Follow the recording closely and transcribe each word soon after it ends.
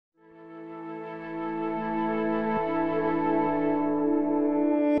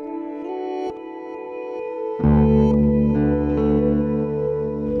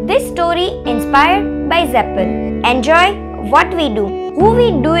story inspired by ZAPPL. Enjoy what we do, who we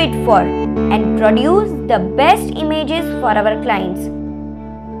do it for, and produce the best images for our clients.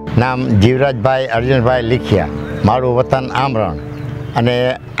 નામ જીવરાજભાઈ અર્જુનભાઈ લીખિયા, મારું વતન આમરણ અને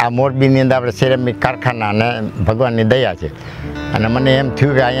આ મોરબીની અંદર આપણે સિરેમિક કારખાના અને ભગવાનની દયા છે. અને મને એમ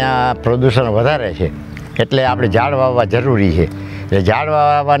થયું કે અહીંયા પ્રદૂષણ વધારે છે એટલે આપણે ઝાડ વાવવા જરૂરી છે. એટલે ઝાડ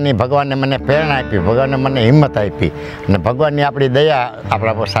વાવવાની ભગવાને મને પ્રેરણા આપી, ભગવાને મને હિંમત આપી અને ભગવાનની આપણી દયા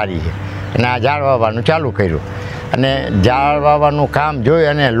આપણા પર સારી છે અને આ ઝાડ વાવવાનું ચાલુ કર્યું. અને ઝાડ વાવવાનું કામ જોઈ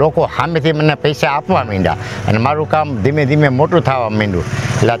અને લોકો સામેથી મને પૈસા આપવા માંડ્યા અને મારું કામ ધીમે ધીમે મોટું થવા માંડ્યું.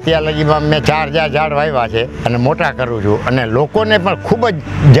 એટલે અત્યાર લગીમાં મેં 4 ઝાડ વાવ્યા છે અને મોટા કરું છું અને લોકોને પણ ખૂબ જ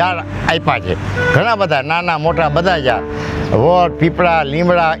ઝાડ આપ્યા છે. ઘણા બધા નાના મોટા બધા ઝાડ, વડ, પીપળા,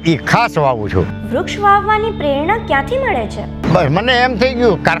 લીમડા એ ખાસ વાવું છું. વૃક્ષ વાવવાની પ્રેરણા ક્યાંથી મળે છે? બસ મને એમ થઈ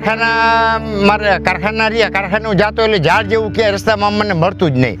ગયું મારે કારખાનું જાતો એટલે ઝાડ જેવું ક્યાંય રસ્તામાં મને મળતું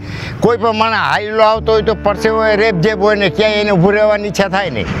જ નહીં. કોઈ પણ માણસ હાઈલો આવતો હોય તો પરસેવો રેપ જેબ હોય ને ક્યાંય એને ઊભું રહેવાની ઈચ્છા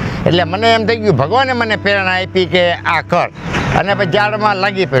થાય નહીં. એટલે મને એમ થઈ ગયું ભગવાને મને પ્રેરણા આપી કે આ કર, અને પછી ઝાડમાં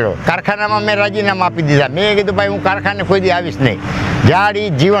લાગી પડ્યો. કારખાનામાં મેં રાજીનામા આપી દીધા. મેં કીધું ભાઈ હું કારખાને કોઈ દી આવીશ નહીં, ઝાડ એ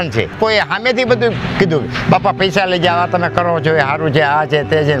જીવન છે. કોઈ સામેથી બધું કીધું બાપા પૈસા લઈ જાઓ, આ તમે કરો છો એ સારું છે, આ છે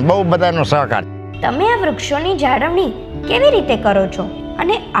તે છે, બહુ બધાનો સહકાર. તમે આ વૃક્ષોની જાળવણી કેવી રીતે કરો છો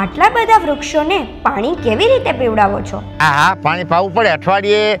અને આટલા બધા વૃક્ષોને પાણી કેવી રીતે પીવડાવો છો? હા, પાણી પાવું પડે.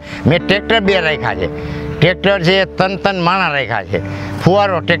 અઠવાડિયે મેં ટ્રેક્ટર 2 રાખ્યા છે. ટ્રેક્ટર છે 3 માણા રાખ્યા છે.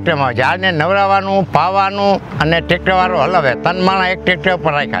 ફુવારો ટ્રેક્ટરમાં, ઝાડને નવરાવવાનું, પાવાનું અને ટ્રેક્ટરવાળો હલાવે. 3 માણા એક ટ્રેક્ટર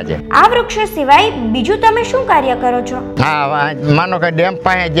ઉપર રાખ્યા છે. આ વૃક્ષો સિવાય બીજું તમે શું કાર્ય કરો છો? હા, માનો કે ડેમ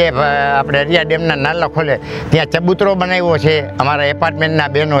પાસે જે આપણે રિયા ડેમના નાલા ખોલે ત્યાં ચબૂતરો બનાવ્યો છે અમારા એપાર્ટમેન્ટના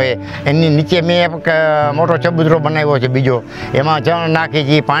બહેનોએ. એની નીચે મેં એક મોટો ચબૂતરો બનાવ્યો છે બીજો. એમાં ચણ નાખી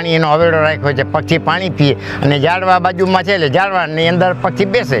છે, પાણી એનો અવેડો રાખ્યો છે, પક્ષી પાણી પીએ અને ઝાડવા બાજુમાં છે એટલે ઝાડવાની અંદર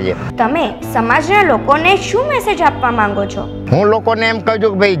પક્ષી બેસે છે. તમે સમાજના લોકોને શું મેસેજ આપવા માંગો છો? હું લોકોને એમ કહું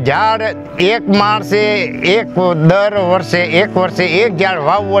છું કે ભાઈ ઝાડ એક માણસે દર વર્ષે એક ઝાડ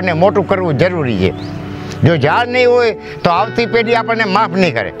વાવવું અને મોટું કરવું જરૂરી છે. જો ઝાડ નહીં હોય તો આવતી પેઢી આપણને માફ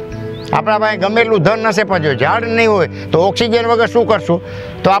નહીં કરે. આપણા પાસે ગમેલું ધન હશે પણ જો ઝાડ નહીં હોય તો ઓક્સિજન વગર શું કરશું?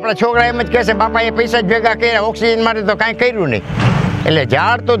 તો આપણા છોકરા એમ જ કહેશે બાપા એ પૈસા જ ભેગા કર્યા, ઓક્સિજન માટે તો કાંઈ કર્યું નહીં. એટલે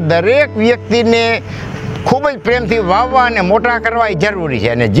ઝાડ તો દરેક વ્યક્તિને ખૂબ જ પ્રેમથી વાવવા અને મોટા કરવા એ જરૂરી છે.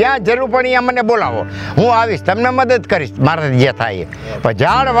 અને જ્યાં જરૂર પડે ત્યાં મને બોલાવો, હું આવીશ, તમને મદદ કરીશ મારાથી જે થાય એ. પણ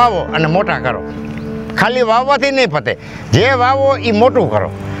ઝાડ વાવો અને મોટા કરો. ખાલી વાવવાથી નહીં પતે, જે વાવો એ મોટું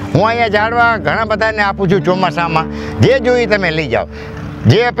કરો. હું અહીંયા ઝાડવા ઘણા બધાને આપું છું ચોમાસામાં. જે જોઈએ તમે લઈ જાઓ.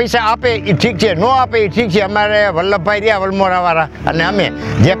 જે પૈસા આપે એ ઠીક છે, ન આપે એ ઠીક છે. અમારે વલ્લભભાઈ રહ્યા વલમોરાવાળા, અને અમે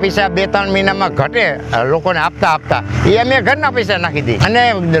જે પૈસા 2-3 મહિનામાં ઘટે લોકોને આપતા એ અમે ઘરના પૈસા નાખી દઈએ અને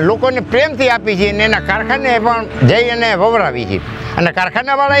લોકોને પ્રેમથી આપી છીએ અને એના કારખાને પણ જઈ અને વવરાવી છીએ. અને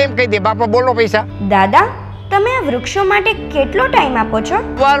કારખાનાવાળા એમ કહી દે બાપા બોલો પૈસા. દાદા, તમે આ વૃક્ષો માટે કેટલો ટાઈમ આપો છો?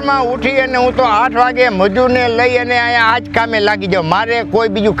 સવારમાં ઉઠી અને હું તો 8 વાગે મજૂરને લઈ અને અહીંયા આ જ કામે લાગી જાઉં. મારે કોઈ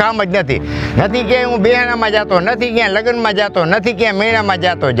બીજું કામ જ નથી. નથી ક્યાંય હું બહેણામાં જતો, નથી ક્યાંય લગ્નમાં જતો, નથી ક્યાંય મેળામાં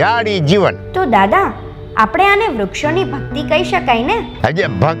જતો. ઝાડ ઈ જીવન. તો દાદા, આપણે આને વૃક્ષોની ભક્તિ કહી શકાય ને? હજી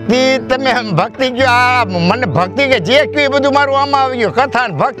ભક્તિ, તમે ભક્તિ કયો? આ મને ભક્તિ કે જે કયું એ બધું મારું આમાં આવી ગયું. કથા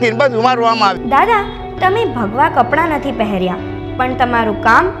ને ભક્તિ બધું મારું આમાં આવ્યું. દાદા, તમે ભગવા કપડાં નથી પહેર્યા પણ તમારું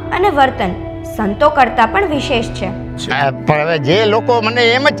કામ અને વર્તન સંતો કરતા પણ વિશેષ છે. પણ હવે જે લોકો મને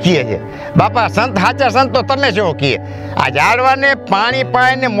એમ જ કહે છે બાપા સંત, સાચા સંત તો તમે શું કહે? આ ઝાડવાને પાણી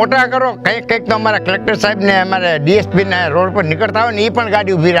પાઈને મોટા કરો. કંઈક તો અમારા કલેક્ટર સાહેબને, અમારે ડીએસપીના રોડ પર નીકળતા હોય ને એ પણ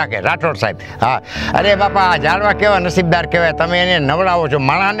ગાડી ઊભી રાખે, રાઠોડ સાહેબ. હા, અરે બાપા આ ઝાડવા કેવા નસીબદાર કહેવાય, તમે એને નવડાવો છો.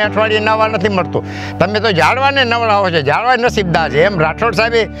 માણસને અઠવાડિયે નવા નથી મળતું, તમે તો ઝાડવાને નવડાવો છો. ઝાડવા નસીબદાર છે. એમ રાઠોડ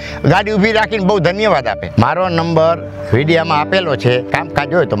સાહેબે ગાડી ઊભી રાખીને બહુ ધન્યવાદ આપે. મારો નંબર વિડીયામાં આપેલો છે,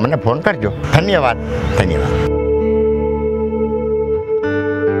 કામકાજ હોય તો મને ફોન કરજો. ધન્યવાદ.